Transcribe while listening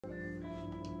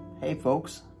Hey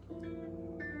folks.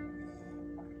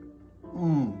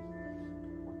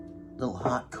 Little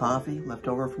hot coffee left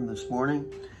over from this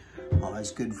morning. Always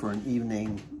good for an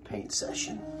evening paint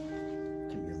session.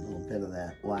 Give you a little bit of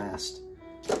that last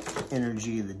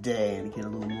energy of the day and get a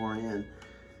little more in.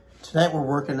 Tonight we're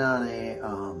working on a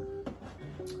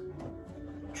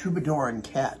troubadour and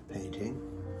cat painting.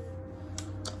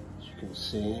 As you can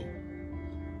see,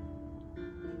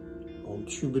 old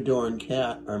troubadour and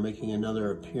cat are making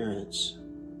another appearance.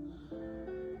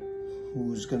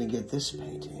 Who's gonna get this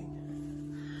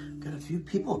painting? Got a few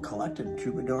people collecting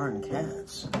troubadour and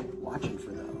cats, watching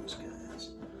for those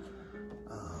guys.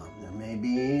 There may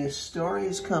be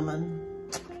stories coming,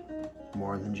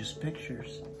 more than just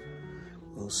pictures.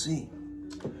 We'll see.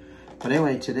 But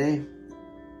anyway, today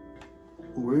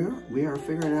we are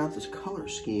figuring out this color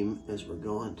scheme as we're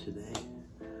going today.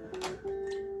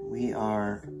 We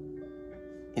are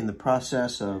in the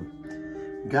process of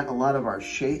getting a lot of our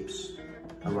shapes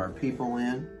of our people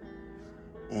in,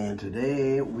 and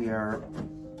today we are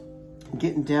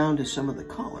getting down to some of the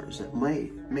colors that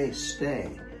may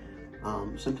stay.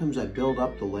 Sometimes I build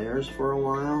up the layers for a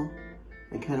while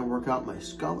and kind of work out my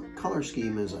color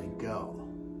scheme as I go.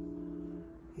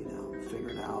 You know,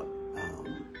 figuring out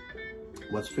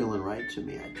what's feeling right to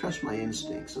me. I trust my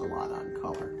instincts a lot on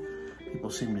color. People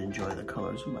seem to enjoy the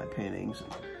colors of my paintings,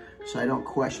 so I don't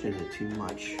question it too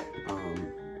much.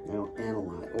 I don't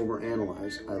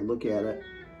overanalyze. I look at it,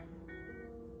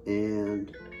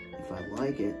 and if I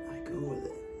like it, I go with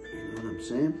it. You know what I'm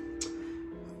saying?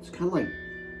 It's kind of like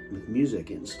with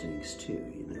music instincts too.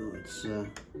 You know, it's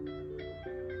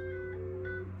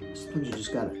sometimes you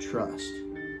just gotta trust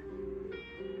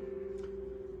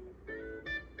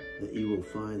that you will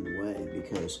find the way,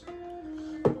 because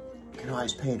you can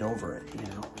always paint over it. You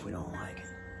know, if we don't like it.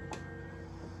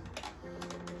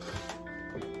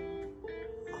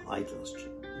 I like those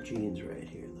jeans right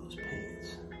here, those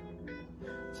paints.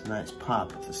 It's a nice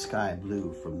pop with the sky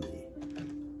blue from the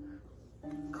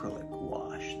acrylic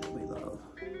wash that we love.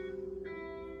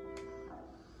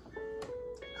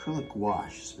 Acrylic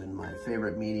wash has been my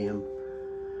favorite medium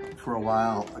for a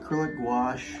while. Acrylic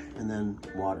wash and then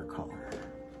watercolor.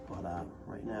 But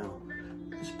right now,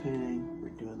 this painting, we're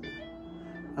doing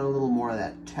a little more of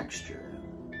that texture,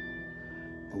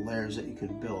 the layers that you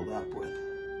can build up with.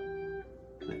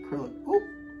 An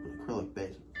acrylic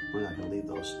base. We're not going to leave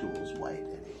those stools white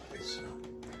anyway, so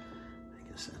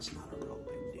I guess that's not a real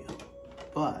big deal.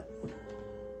 But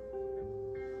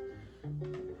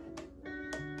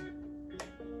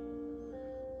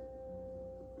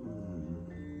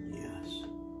yes.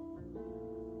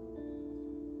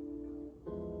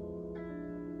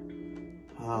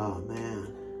 Oh man,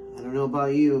 I don't know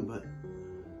about you, but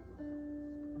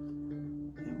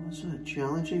it was a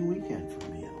challenging weekend for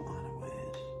me in a lot of ways.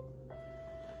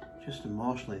 Just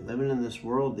emotionally, living in this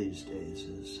world these days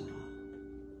is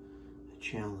a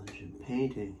challenge, and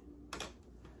painting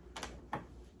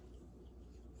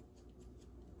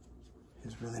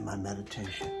is really my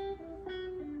meditation.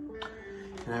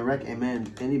 And I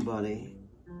recommend anybody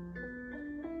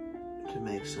to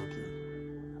make something.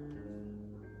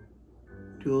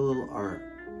 Do a little art,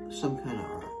 some kind of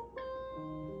art.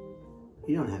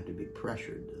 You don't have to be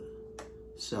pressured to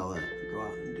sell it or go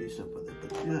out and do something with it, but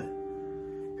do it.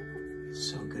 It's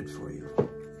so good for you.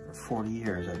 For 40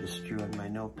 years, I just drew in my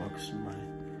notebooks and my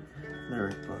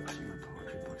lyric books and my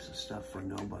poetry books and stuff for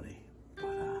nobody.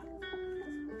 But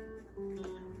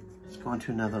it's going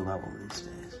to another level these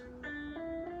days.